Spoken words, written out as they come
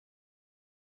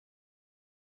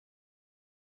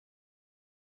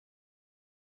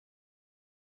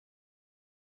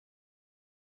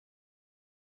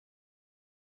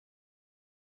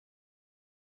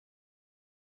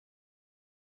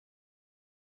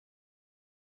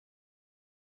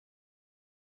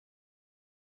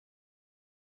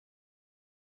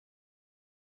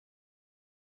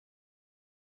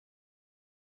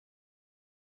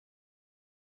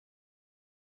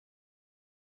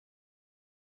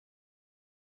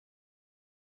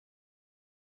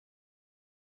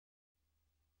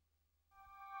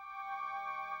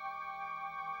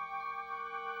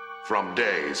From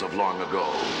days of long ago,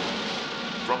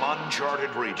 from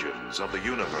uncharted regions of the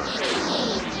universe,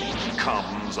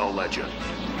 comes a legend.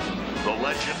 The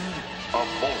legend of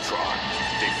Voltron,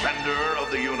 defender of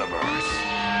the universe.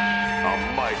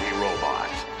 A mighty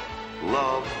robot,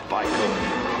 loved by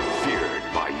good,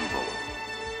 feared by evil.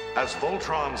 As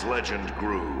Voltron's legend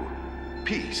grew,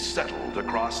 peace settled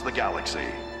across the galaxy.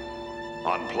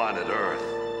 On planet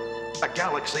Earth, a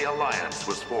galaxy alliance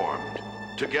was formed.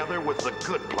 Together with the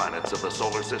good planets of the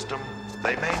solar system,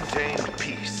 they maintained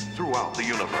peace throughout the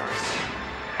universe.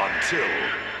 Until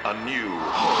a new,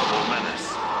 horrible menace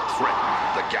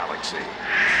threatened the galaxy.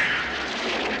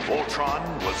 Voltron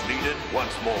was needed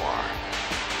once more.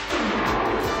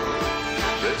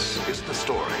 This is the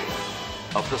story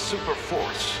of the super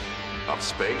force of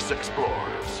space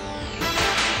explorers.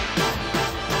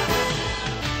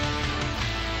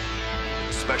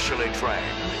 Specially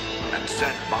trained and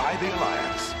sent by the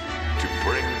Alliance to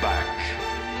bring back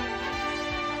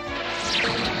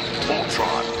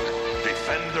Voltron,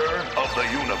 defender of the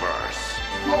universe.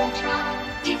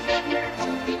 Voltron, defender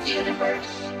of the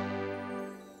universe.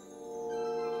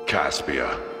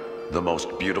 Caspia, the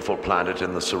most beautiful planet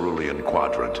in the Cerulean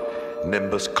quadrant.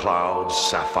 Nimbus clouds,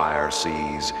 sapphire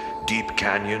seas, deep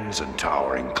canyons, and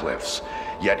towering cliffs.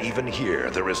 Yet even here,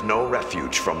 there is no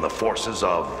refuge from the forces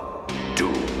of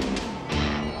doom.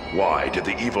 Why did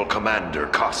the evil commander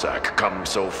Cossack come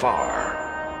so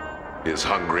far? His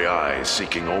hungry eyes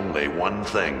seeking only one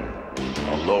thing.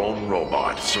 A lone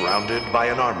robot surrounded by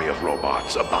an army of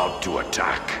robots about to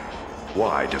attack.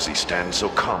 Why does he stand so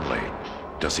calmly?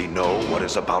 Does he know what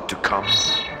is about to come?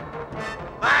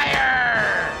 Fire!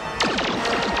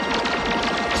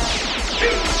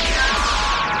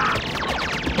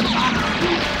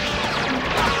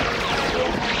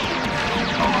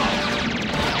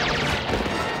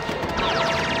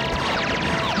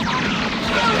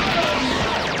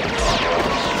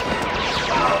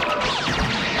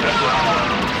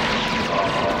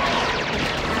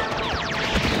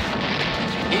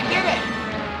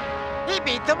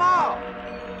 Them all.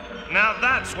 Now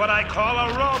that's what I call a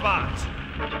robot.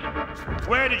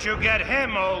 Where did you get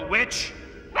him, old witch?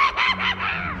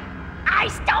 I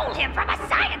stole him from a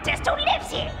scientist who lives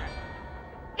here.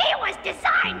 He was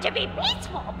designed to be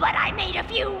peaceful, but I made a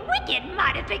few wicked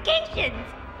modifications.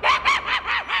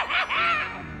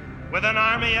 With an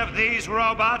army of these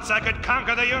robots, I could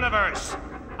conquer the universe.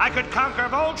 I could conquer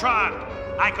Voltron.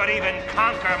 I could even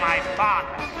conquer my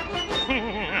father.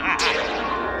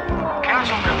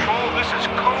 Council Control, this is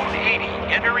Code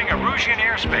 80, entering Arusian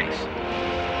airspace.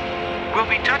 We'll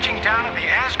be touching down at the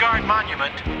Asgard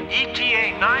Monument,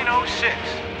 ETA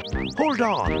 906. Hold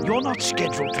on, you're not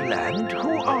scheduled to land.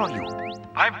 Who are you?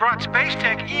 I've brought Space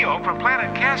Tech EO from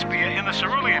planet Caspia in the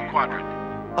Cerulean quadrant.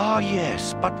 Ah,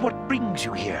 yes, but what brings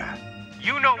you here?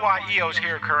 You know why EO's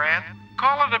here, Karan.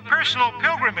 Call it a personal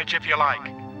pilgrimage if you like.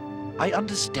 I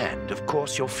understand. Of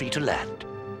course, you're free to land.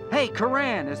 Hey,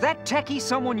 Karan, is that techie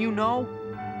someone you know?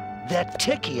 That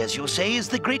techie, as you say, is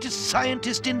the greatest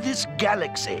scientist in this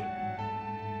galaxy.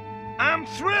 I'm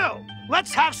thrilled.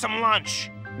 Let's have some lunch.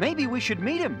 Maybe we should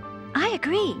meet him. I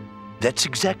agree. That's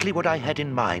exactly what I had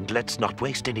in mind. Let's not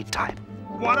waste any time.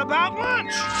 What about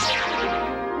lunch?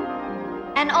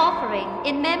 An offering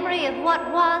in memory of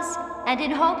what was and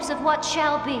in hopes of what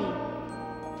shall be.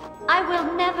 I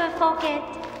will never forget.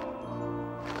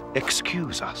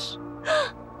 Excuse us.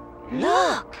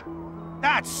 Look!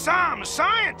 That's some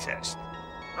scientist.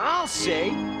 I'll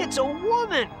say it's a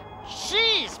woman.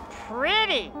 She's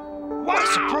pretty. What a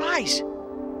surprise!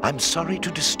 I'm sorry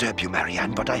to disturb you,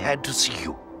 Marianne, but I had to see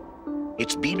you.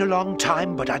 It's been a long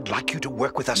time, but I'd like you to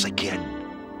work with us again.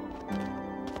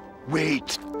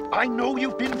 Wait, I know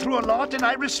you've been through a lot, and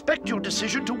I respect your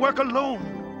decision to work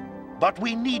alone. But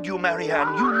we need you,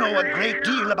 Marianne. You know a great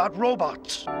deal about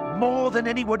robots. More than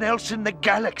anyone else in the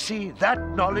galaxy, that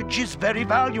knowledge is very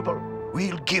valuable.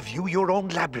 We'll give you your own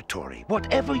laboratory,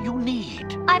 whatever you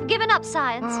need. I've given up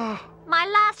science. My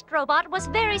last robot was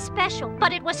very special,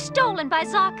 but it was stolen by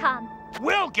Zarkon.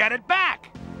 We'll get it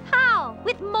back. How?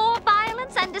 With more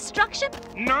violence and destruction?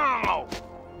 No,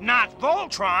 not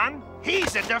Voltron.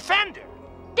 He's a defender.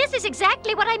 This is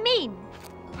exactly what I mean.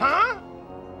 Huh?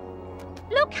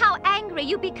 Look how angry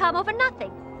you become over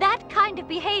nothing. That kind of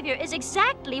behavior is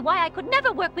exactly why I could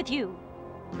never work with you.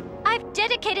 I've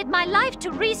dedicated my life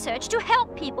to research to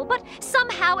help people, but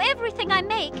somehow everything I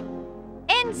make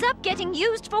ends up getting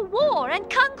used for war and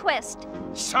conquest.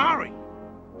 Sorry.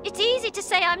 It's easy to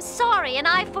say I'm sorry and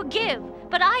I forgive,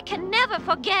 but I can never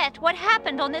forget what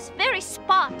happened on this very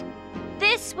spot.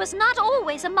 This was not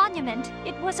always a monument.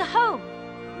 It was a home.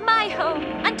 My home,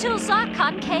 until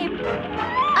Zarkon came.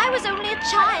 I was only a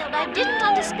child. I didn't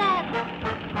understand.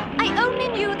 I only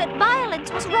knew that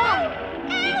violence was wrong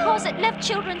because it left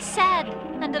children sad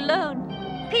and alone.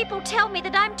 People tell me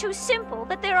that I'm too simple,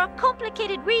 that there are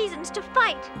complicated reasons to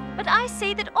fight. But I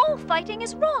say that all fighting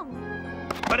is wrong.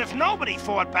 But if nobody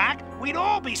fought back, we'd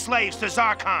all be slaves to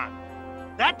Zarkon.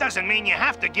 That doesn't mean you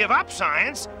have to give up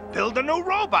science. Build a new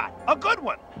robot, a good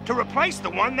one, to replace the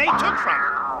one they took from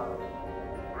her.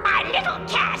 My little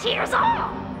cat hears all.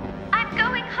 I'm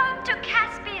going home to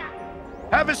Caspia.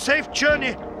 Have a safe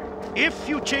journey. If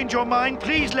you change your mind,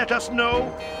 please let us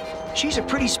know. She's a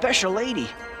pretty special lady.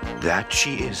 That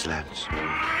she is, Lance.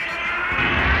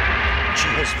 She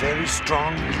has very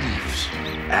strong beliefs,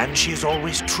 and she is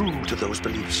always true to those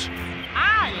beliefs.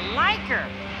 I like her.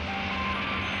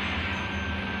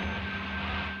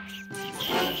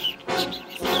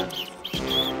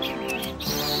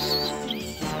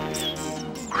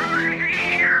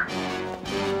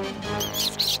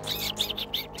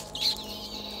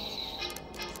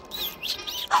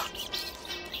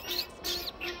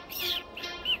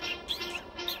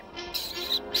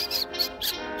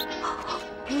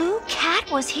 Blue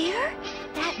Cat was here?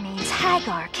 That means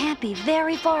Haggar can't be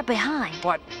very far behind.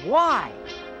 But why?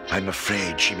 I'm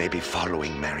afraid she may be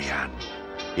following Marianne.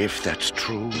 If that's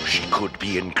true, she could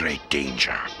be in great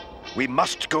danger. We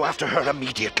must go after her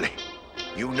immediately.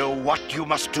 You know what you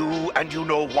must do, and you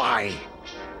know why.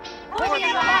 For the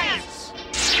Alliance!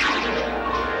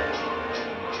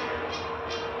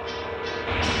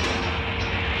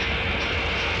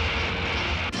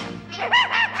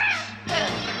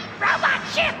 Robot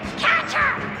ship, catch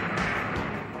her!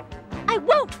 I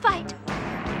won't fight.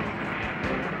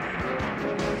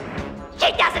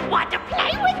 She doesn't want to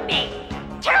play with me.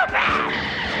 Too bad.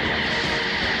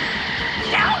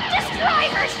 Don't destroy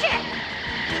her ship.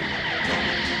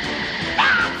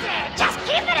 That's it. Just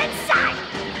keep it in sight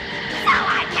so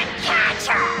I can catch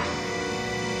her.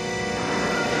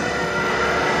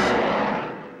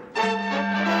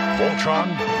 Voltron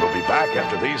will be back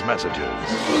after these messages.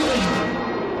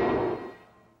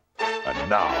 And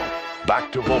now,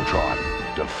 back to Voltron,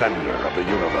 defender of the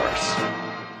universe.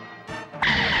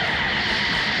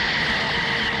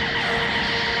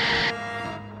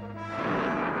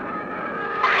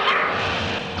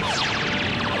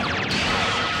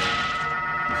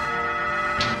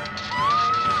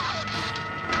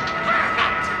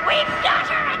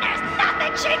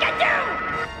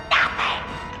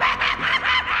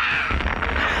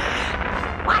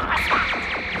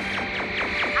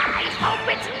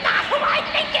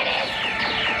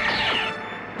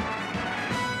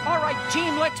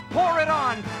 Team, let's pour it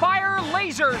on! Fire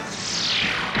lasers!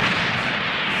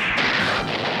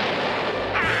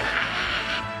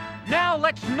 Now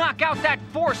let's knock out that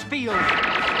force field!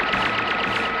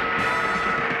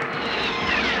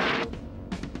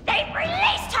 They've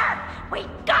released her! We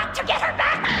got to get her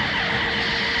back!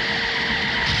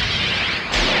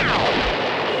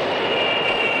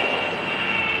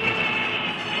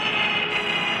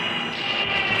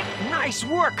 Nice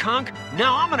work, Hunk!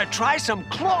 Now I'm gonna try some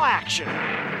claw action!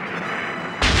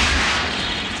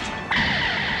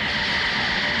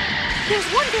 There's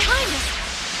one behind us.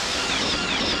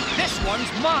 This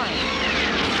one's mine!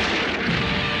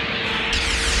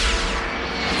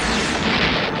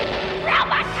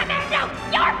 Robot Commando,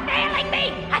 you're failing me!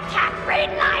 Attack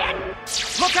Green Lion!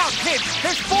 Look out, kids!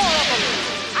 There's 4 of them!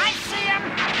 I see him!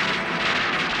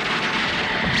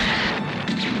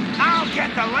 I'll get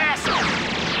the lasso!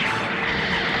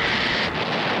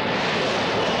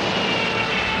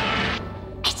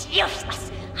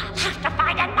 Useless. I'll have to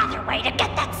find another way to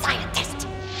get that scientist.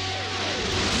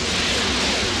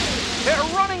 They're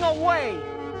running away!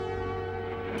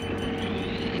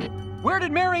 Where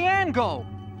did Marianne go?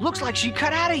 Looks like she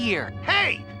cut out of here.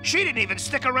 Hey, she didn't even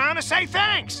stick around to say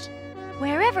thanks.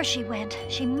 Wherever she went,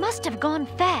 she must have gone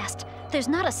fast. There's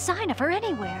not a sign of her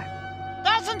anywhere.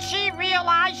 Doesn't she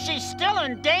realize she's still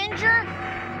in danger?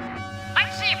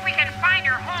 Let's see if we can find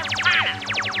her home planet.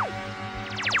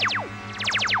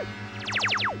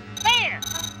 There!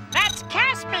 That's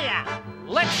Caspia!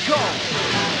 Let's go!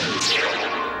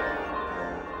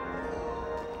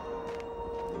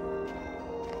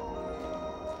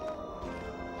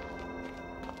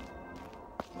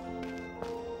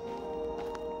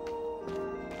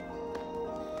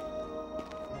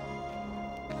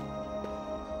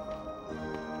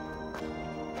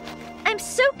 I'm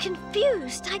so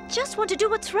confused. I just want to do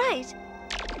what's right.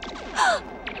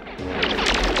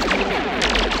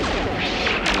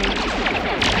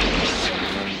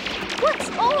 What's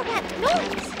all that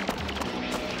noise?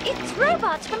 It's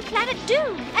robots from Planet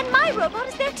Doom, and my robot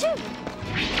is there too.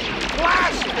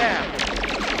 Blast them!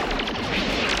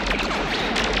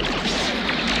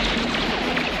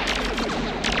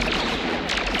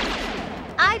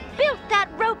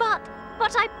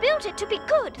 want it to be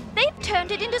good. They've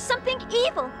turned it into something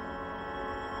evil.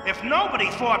 If nobody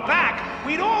fought back,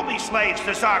 we'd all be slaves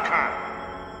to Zarkon.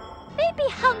 Maybe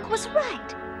Hunk was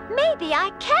right. Maybe I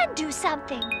can do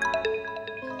something.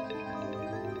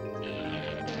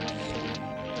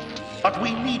 But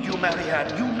we need you,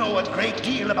 Marianne. You know a great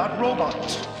deal about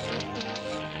robots.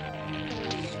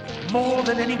 More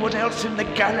than anyone else in the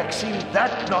galaxy,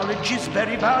 that knowledge is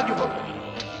very valuable.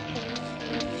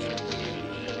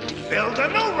 Build a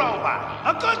new robot,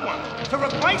 a good one, to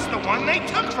replace the one they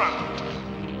took from them.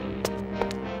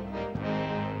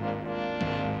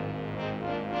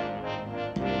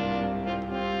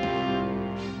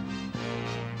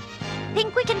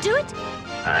 Think we can do it?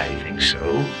 I think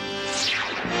so.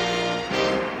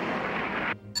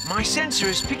 My sensor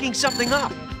is picking something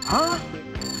up. Huh?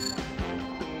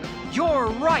 You're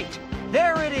right.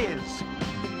 There it is.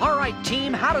 All right,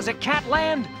 team, how does a cat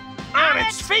land? On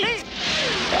its feet!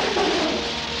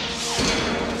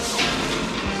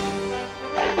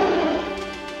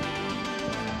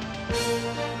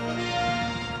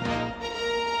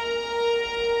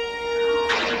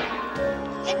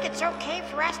 Think it's okay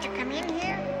for us to come in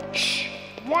here? Shh!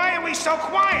 Why are we so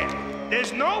quiet?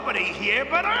 There's nobody here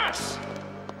but us.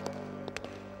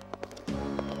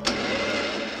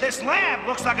 This lab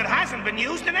looks like it hasn't been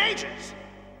used in ages.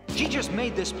 She just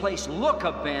made this place look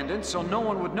abandoned so no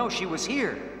one would know she was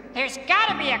here. There's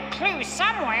gotta be a clue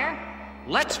somewhere.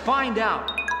 Let's find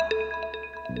out.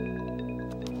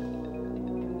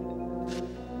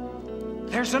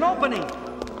 There's an opening.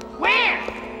 Where?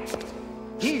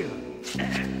 Here.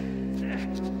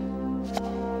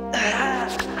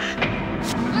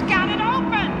 Look out, it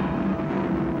open!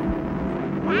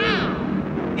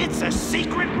 Wow! It's a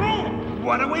secret room.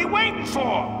 What are we waiting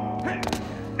for?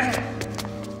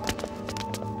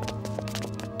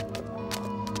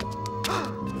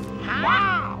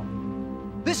 Wow!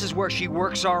 This is where she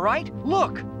works, all right.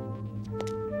 Look.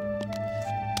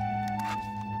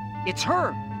 It's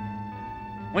her.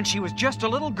 When she was just a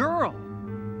little girl.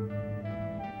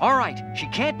 All right, she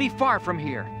can't be far from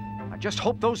here. I just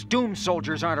hope those Doom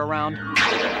soldiers aren't around.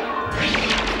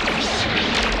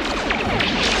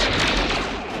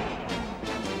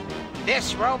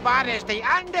 This robot is the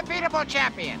undefeatable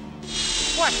champion.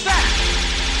 What's that?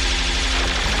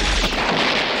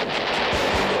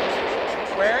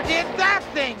 Where did that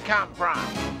thing come from?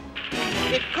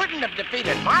 It couldn't have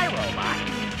defeated my robot,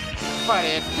 but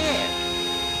it did.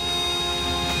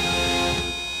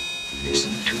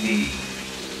 Listen to me.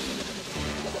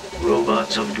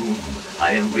 Robots of Doom,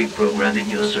 I am reprogramming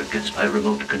your circuits by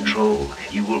remote control.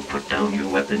 You will put down your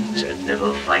weapons and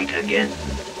never fight again.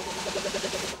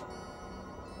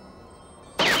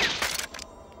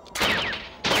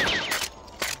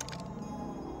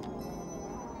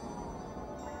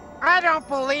 I don't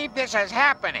believe this is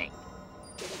happening.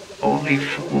 Only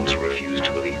fools refuse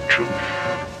to believe truth.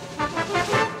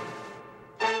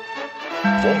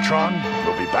 Voltron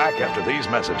will be back after these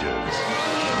messages.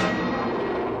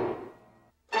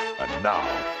 And now,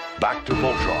 back to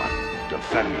Voltron,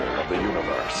 defender of the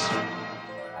universe.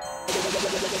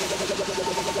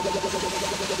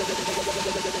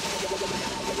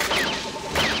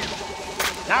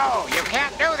 No, you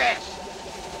can't do this.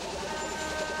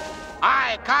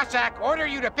 I, Cossack, order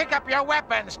you to pick up your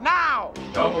weapons now.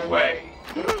 No way.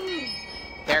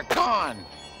 They're gone.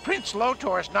 Prince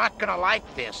Lotor's not gonna like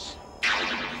this.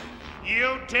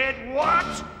 You did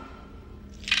what?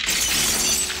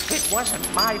 It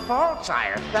wasn't my fault,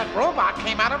 sire. That robot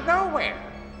came out of nowhere.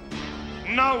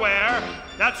 Nowhere.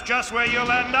 That's just where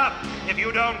you'll end up if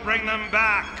you don't bring them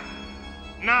back.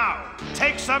 Now,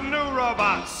 take some new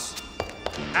robots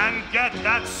and get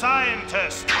that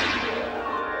scientist.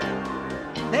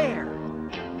 There.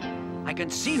 I can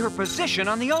see her position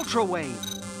on the Ultra Wave.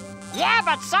 Yeah,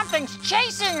 but something's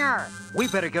chasing her. We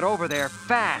better get over there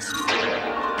fast.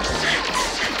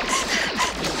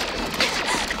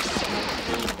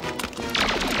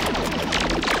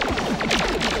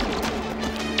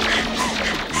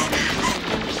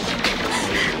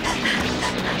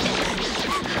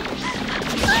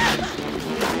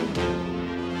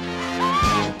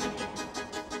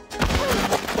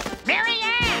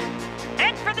 Marianne,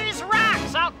 head for these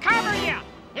rocks. I'll cover you.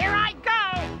 Here I go.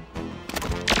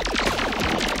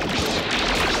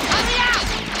 Hurry up!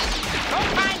 Go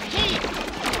find Keith.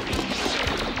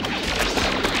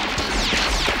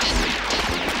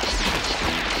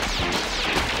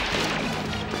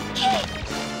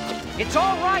 It's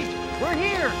all right. We're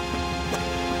here.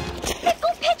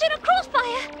 Little pigeon, a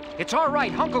crossfire! It's all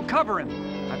right. Hunk will cover him.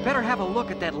 I better have a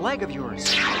look at that leg of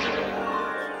yours.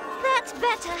 That's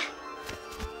better.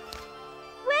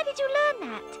 Where did you learn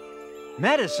that?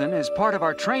 Medicine is part of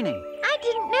our training. I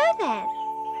didn't know that.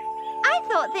 I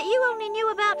thought that you only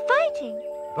knew about fighting.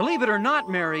 Believe it or not,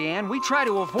 Marianne, we try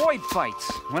to avoid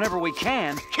fights whenever we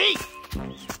can. Keith!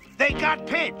 They got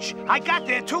Pinch. I got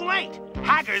there too late.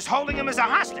 Haggar's holding him as a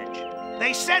hostage.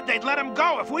 They said they'd let him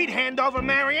go if we'd hand over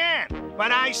Marianne.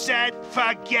 But I said,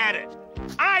 forget it.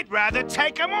 I'd rather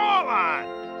take them all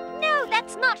on. No,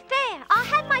 that's not fair. I'll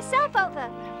hand myself over.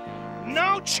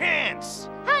 No chance.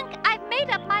 Hunk, I've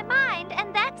made up my mind,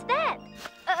 and that's that.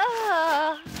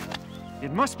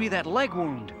 It must be that leg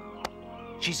wound.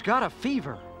 She's got a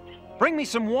fever. Bring me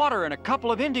some water and a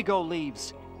couple of indigo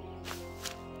leaves.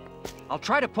 I'll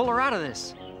try to pull her out of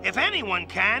this. If anyone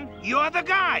can, you're the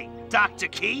guy, Dr.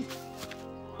 Keith.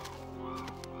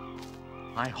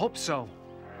 I hope so.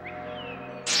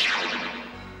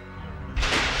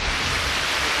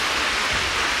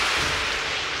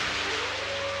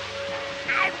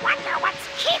 I wonder what's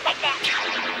keeping them.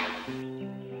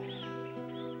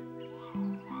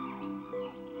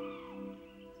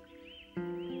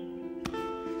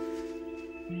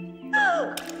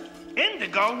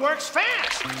 Indigo works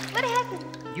fast. What happened?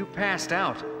 You passed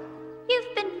out.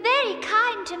 You've been very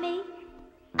kind to me.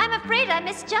 I'm afraid I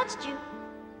misjudged you.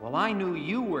 Well, I knew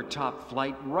you were top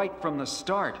flight right from the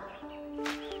start.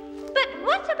 But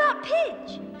what about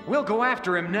Pidge? We'll go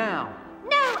after him now.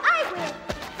 No, I will.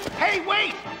 Hey,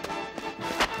 wait!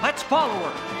 Let's follow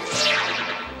her.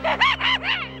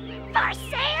 For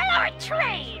sale or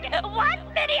trade? One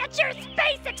miniature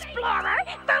space explorer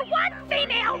for one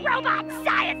female robot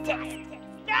scientist.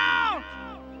 Don't!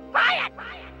 Quiet!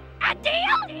 A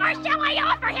deal? Or shall I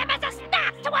offer him as a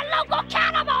snack to a local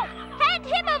cannibal? Hand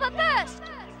him over first.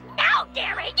 No,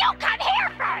 dearie, you come here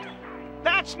first.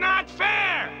 That's not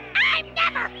fair! I'm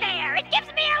never fair. It gives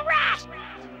me a rash.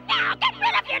 Now, get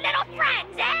rid of your little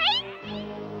friends,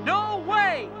 eh? No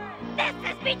way! This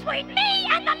is between me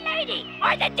and the lady,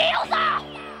 or the deal's off.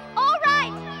 All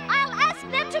right. I'll ask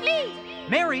them to leave.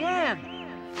 Marianne!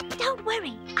 Don't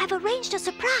worry. I've arranged a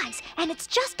surprise, and it's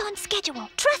just on schedule.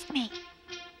 Trust me.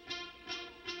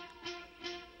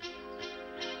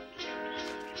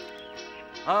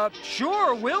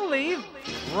 Sure, we'll leave.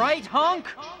 Right, Hunk?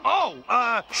 Oh,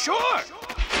 sure.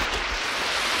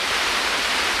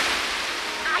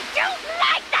 I don't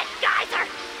like that geyser.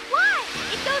 Why?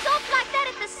 It goes off like that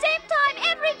at the same time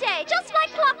every day, just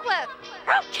like clockwork.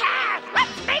 Who cares?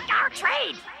 Let's make our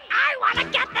trade. I want to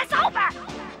get this over.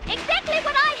 Exactly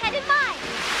what I had in mind.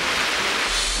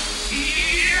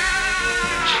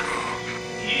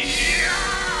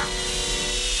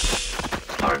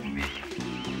 Pardon me.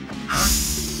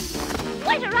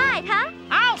 Quite a ride, huh?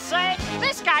 I'll say,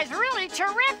 this guy's really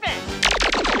terrific.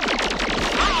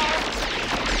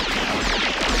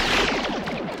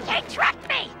 They tricked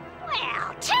me.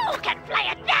 Well, two can play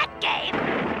at that game.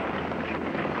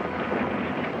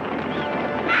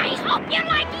 I hope you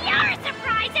like your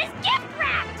surprises gift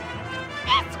wrapped.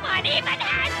 This one even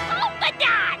has polka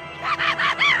dot.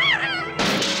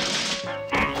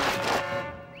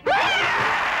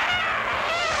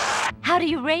 How do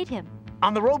you rate him?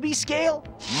 On the Roby scale,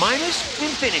 minus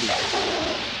infinity.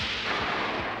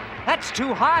 That's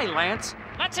too high, Lance.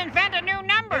 Let's invent a new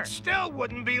number. It still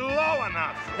wouldn't be low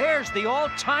enough. There's the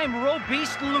all-time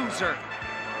Robeast loser.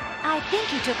 I think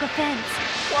he took offense.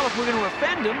 Well, if we're going to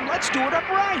offend him, let's do it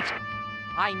upright.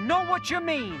 I know what you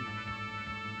mean.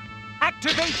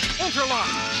 Activate interlock.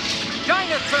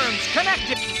 Dynatherms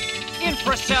connected.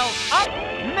 Infracells up.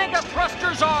 Mega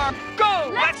thrusters are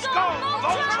go. Let's go,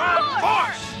 Voltron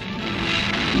Force!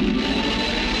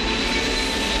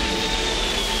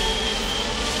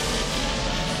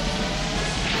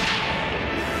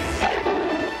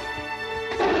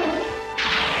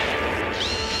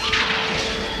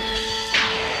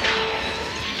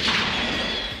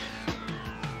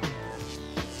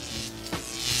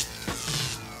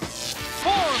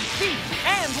 Form feet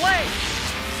and legs.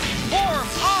 Form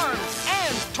arms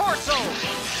and torso.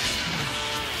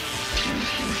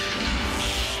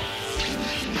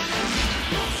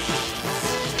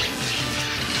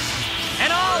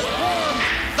 And I'll form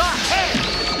the head.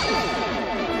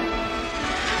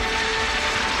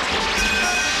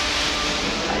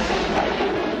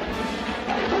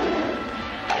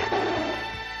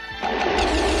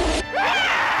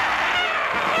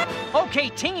 Okay,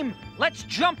 team, let's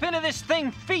jump into this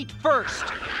thing feet first.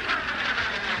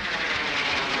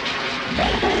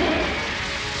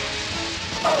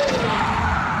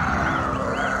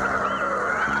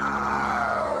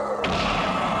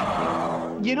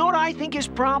 You know what I think his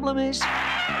problem is?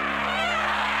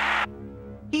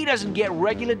 He doesn't get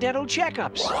regular dental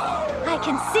checkups. I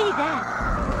can see that.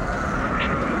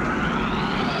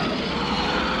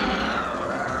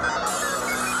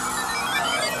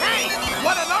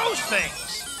 those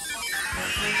things?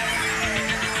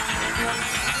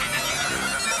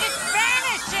 It's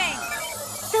vanishing!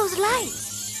 Those lights.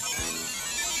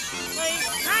 They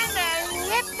kinda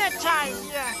hypnotize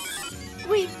you.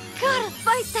 We gotta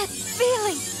fight that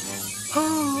feeling.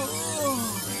 Oh,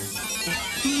 it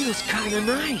feels kind of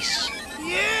nice.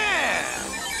 Yeah!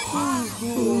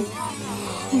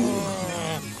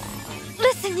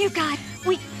 Listen, you guys,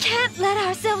 we can't let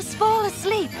ourselves fall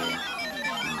asleep.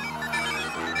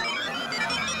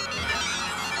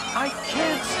 I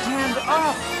can't stand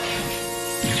up.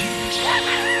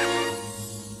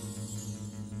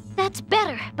 That's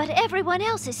better, but everyone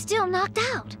else is still knocked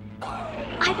out.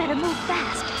 I better move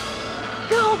fast.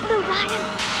 Go, Blue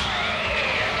Lion!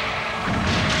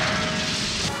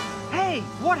 Hey,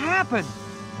 what happened?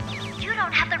 You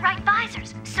don't have the right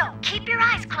visors, so keep your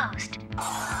eyes closed.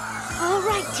 All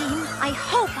right, team. I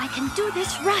hope I can do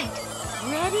this right.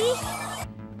 Ready?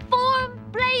 Form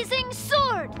Blazing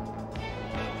Sword!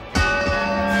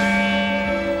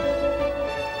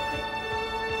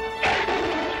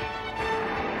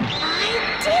 I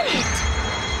did it!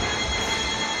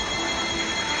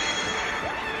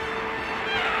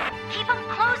 Keep them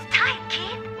closed tight,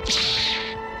 Keith.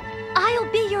 I'll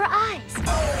be your eyes.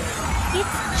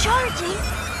 It's charging.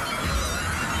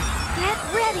 Get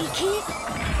ready, Keith.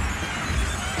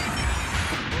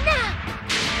 Now!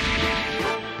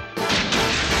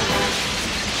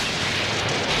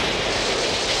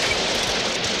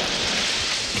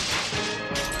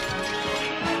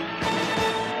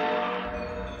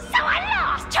 So I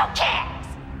lost. Who cares?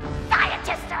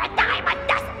 Scientists are a dime a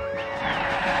dozen.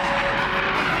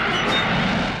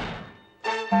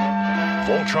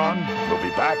 Voltron will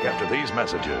be back after these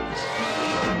messages.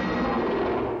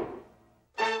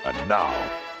 And now,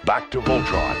 back to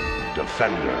Voltron,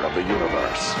 Defender of the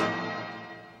Universe.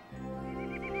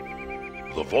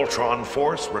 The Voltron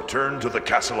force returned to the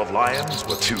Castle of Lions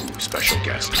with 2 special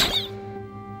guests.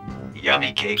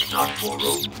 Yummy cake not for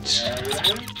rodents.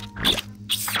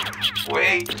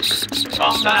 Wait,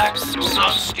 come back, do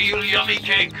not steal yummy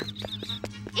cake.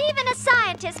 Even a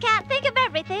scientist can't think of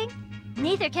everything.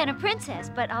 Neither can a princess,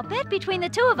 but I'll bet between the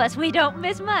 2 of us we don't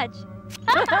miss much.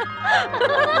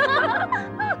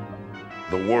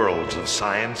 The worlds of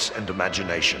science and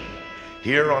imagination.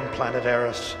 Here on planet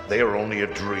Arus, they are only a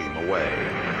dream away.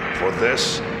 For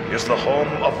this is the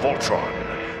home of Voltron,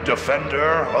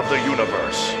 Defender of the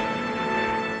Universe.